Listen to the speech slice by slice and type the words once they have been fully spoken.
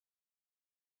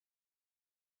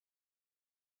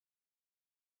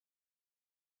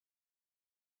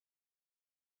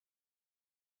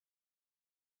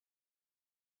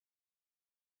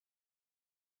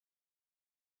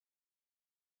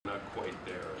not quite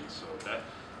there. And so that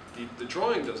the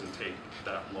drawing doesn't take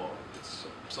that long. It's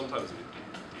sometimes the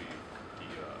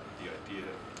idea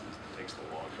takes the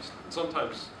longest. And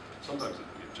sometimes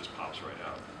it just pops right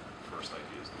out. First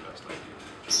idea is the best idea.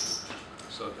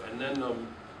 So and then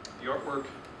the artwork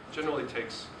generally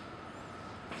takes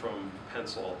from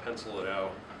pencil. I'll pencil it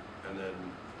out and then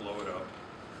blow it up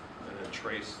and then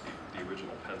trace the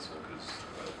original pencil because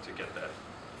to get that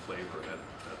flavor,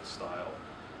 that style,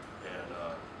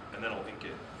 and then I'll ink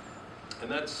it. And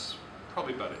that's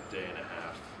probably about a day and a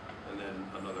half, and then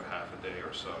another half a day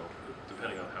or so,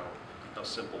 depending on how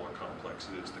simple or complex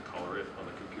it is to color it on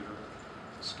the computer.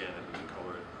 Scan it and then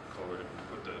color it,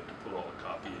 and put all the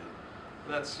copy in.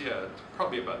 And that's, yeah,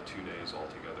 probably about 2 days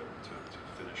altogether to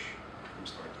finish, from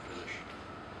start to finish.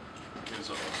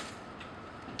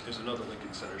 There's another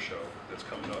Lincoln Center show that's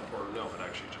coming up, or no, it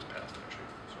actually just passed, actually,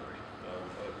 sorry,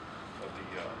 of the